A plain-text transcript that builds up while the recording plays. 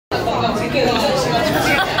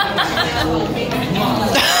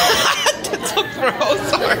That's so gross.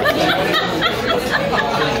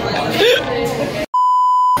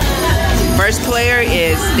 First player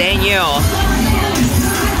is Daniel.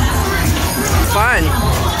 Fun.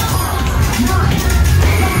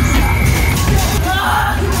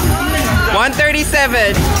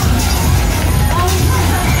 $137.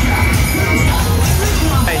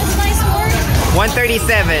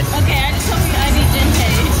 137. Okay, I just told you I need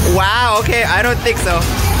Jintae. Wow, okay, I don't think so.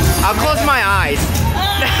 I'll close my eyes.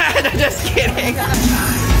 Just kidding.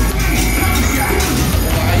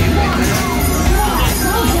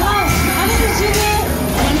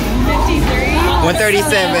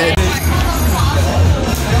 137.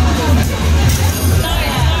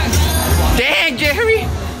 Dang, Jerry!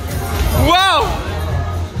 Whoa!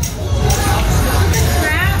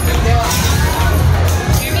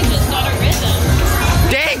 Jeremy just got a rhythm.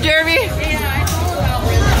 Dang, Jeremy! Yeah, I told about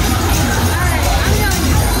rhythm.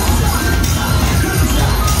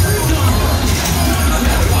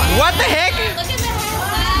 What the heck? Look at the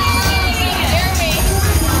Jeremy.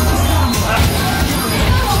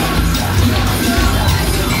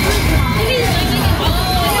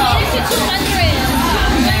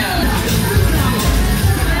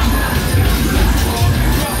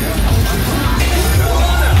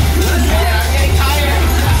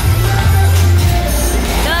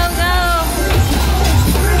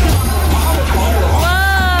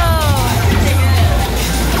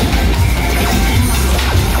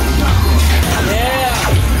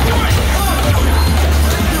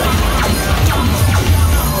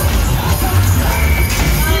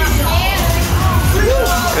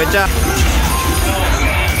 Good job.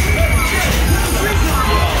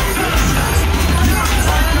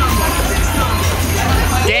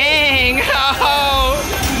 Dang! Oh.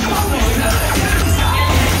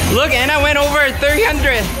 Look, Anna went over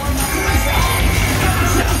 300.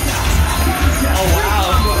 Oh wow!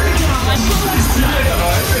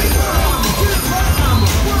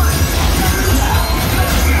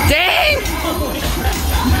 Dang!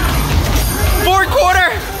 4/4.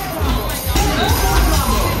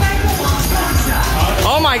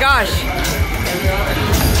 Oh my gosh!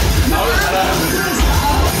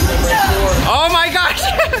 Oh my gosh!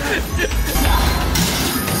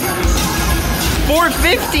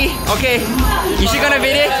 450. Okay, you should gonna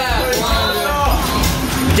beat it.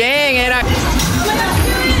 Dang it!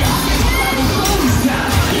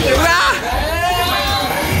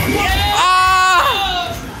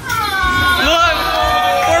 Look,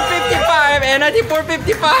 455, and I think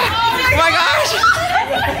 455. Oh my gosh!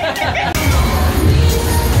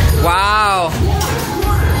 Wow.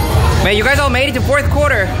 Man, you guys all made it to 4th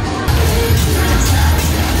quarter.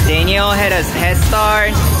 Daniel had a head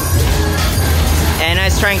start.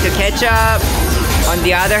 Anna's trying to catch up. On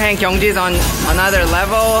the other hand, Kyungji's on another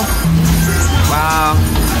level. Wow.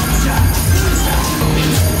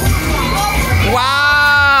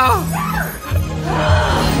 Wow!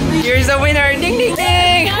 Here's a winner. Ding, ding,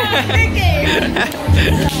 ding!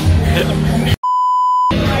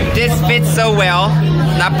 This fits so well.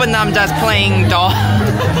 나쁜 남자's playing doll.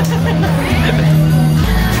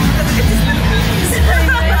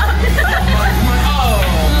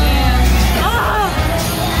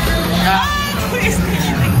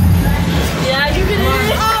 Yeah, you can do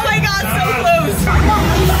it. Oh my god, so close.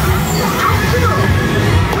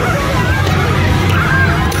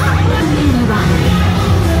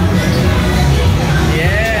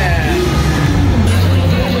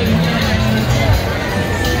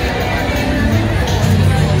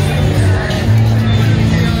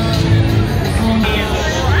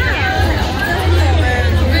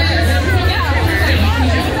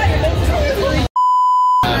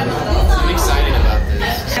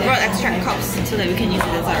 So that we can use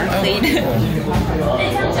it as our plate.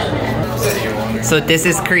 So this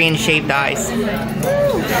is Korean shaped ice. Ooh,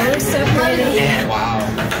 that looks so pretty. Yeah. Wow.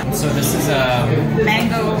 So this is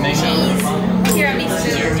Mango cheese,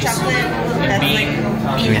 tiramisu, chocolate. That's like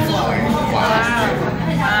bean flour.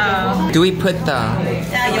 Wow. Do we put the...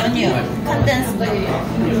 연유, condensed milk.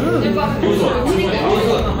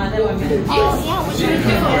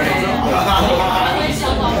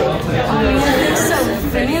 So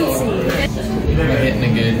fancy. hitting a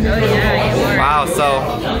good. Oh yeah, you are. Wow, so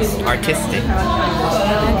artistic.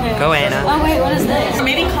 Okay. Go, Anna. Oh wait, what is this?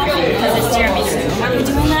 Maybe coffee because it's tiramisu. Are we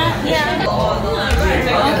doing that? Yeah.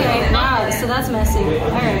 Okay. Wow. So that's messy.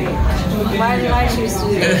 All right. Why did I choose to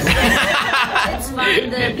do this? It's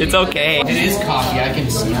fine. It's okay. It is coffee. I can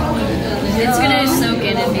smell it. It's gonna soak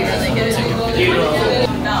in and be really good.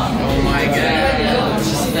 Oh my god.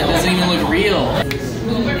 That doesn't even look real.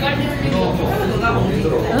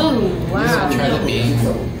 Oh, wow. Try the bean.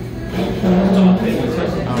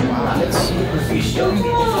 Oh wow, that's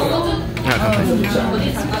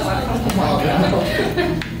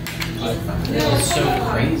so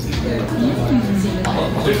crazy.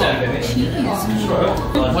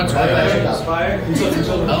 What's right?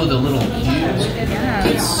 Oh, the little cubes. Yeah.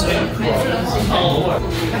 It's so crazy.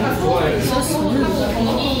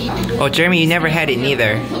 Oh, Jeremy, you never had it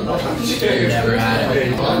neither. Never had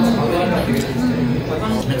it.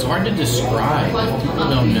 It's hard to describe. People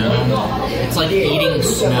don't know. It's like eating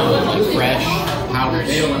snow, like fresh powdered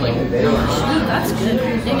snow. Like, Ooh, that's good.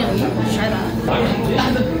 Dang it, try that.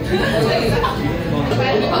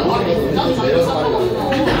 I like this a lot.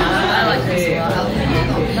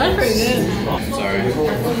 That's pretty good. sorry.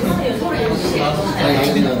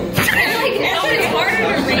 Now it's harder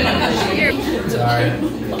to read. Sorry.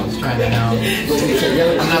 Just trying to help.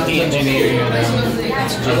 I'm not the engineer here,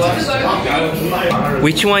 though.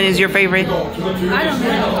 Which one is your favorite? I don't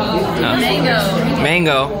know. Mango.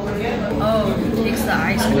 Mango. Oh, it's the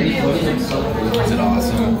ice cream. Is it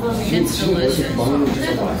awesome? It's delicious.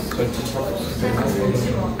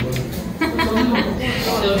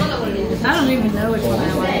 I don't even know which one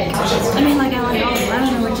I like. I mean, like, I like all of them. I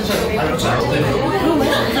don't know which is my favorite. Oh, wait,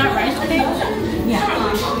 is that rice cake?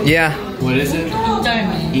 Yeah. Yeah. What is it?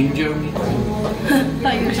 Diamond. Injomi?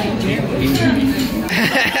 Thought you were saying Jeremy. Injomi.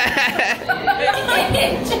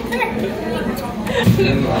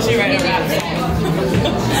 She write a rap song.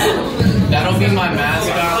 That'll be my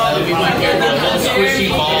mascot. That'll be my character. Little squishy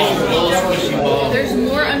ball. Little squishy ball. There's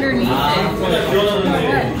more underneath it.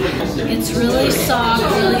 It's really soft,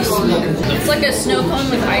 really smooth. It's like a snow cone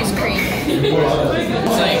with ice cream. It's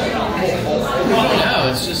like, I don't know.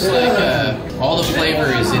 It's just like all the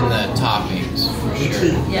flavor is in the toppings for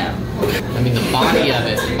sure. Yeah. I mean, the body of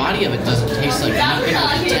it doesn't taste like anything.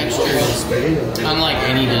 But the texture is unlike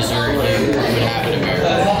any dessert you would have in America.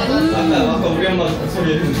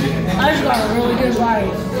 I just got a really good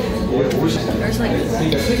bite. There's like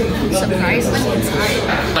some rice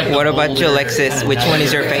inside. Like What about you, Alexis? Which one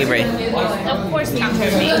is your favorite? Of course,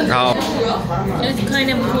 mango. Oh. It's kind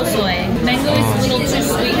of soy. Mango is a little too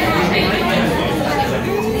sweet.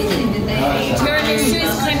 Tiramisu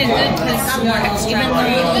is kind of good because even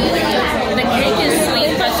though the cake is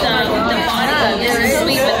sweet, but the body isn't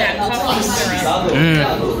sweet with that coffee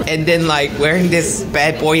syrup. And then like wearing this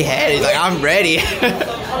bad boy hat, he's like, I'm ready.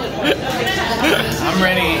 I'm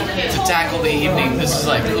ready to tackle the evening. This is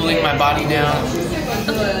like cooling my body down.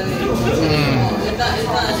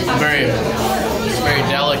 Very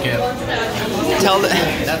delicate.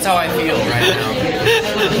 That's how I feel right now.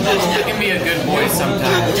 I can be a good boy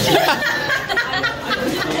sometimes.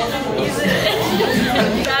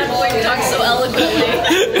 Bad boy talks so eloquently.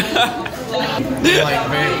 I'm like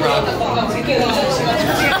very proud.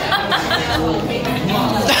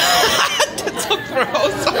 That's so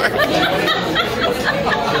gross. Sorry.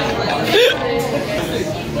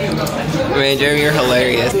 Man, Jeremy, you're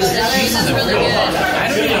hilarious. This is really good. I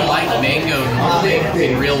don't even like mango normally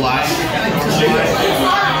in real life.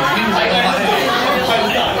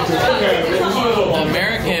 The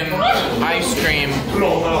American ice cream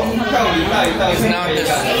is not this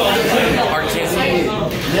artistic.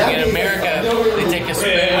 In America, they take a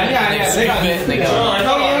spoon and they scoop it and they go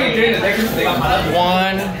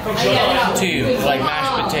 1, 2, like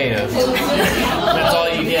mashed potatoes. That's all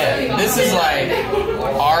you get. This is like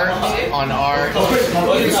art on art.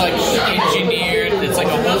 It's like engineered. It's like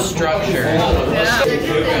a whole structure.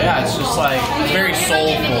 Yeah, it's just like it's very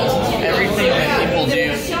soulful. Everything that people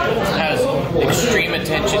do has extreme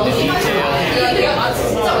attention to detail.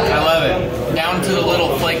 I love it. Down to the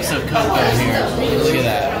little flakes of cocoa here. Look at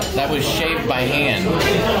that. That was shaved by hand,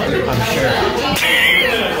 I'm sure.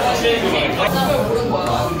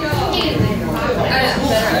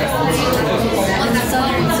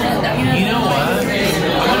 You know what?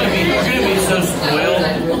 We're gonna be so spoiled.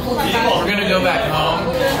 We're gonna go back home.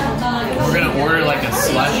 We're gonna order like a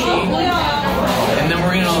slushie, and then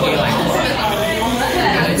we're gonna be like,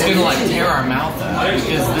 it's gonna like tear our mouth out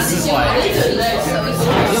because this is like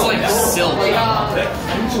silk, like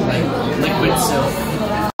liquid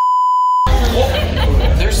silk.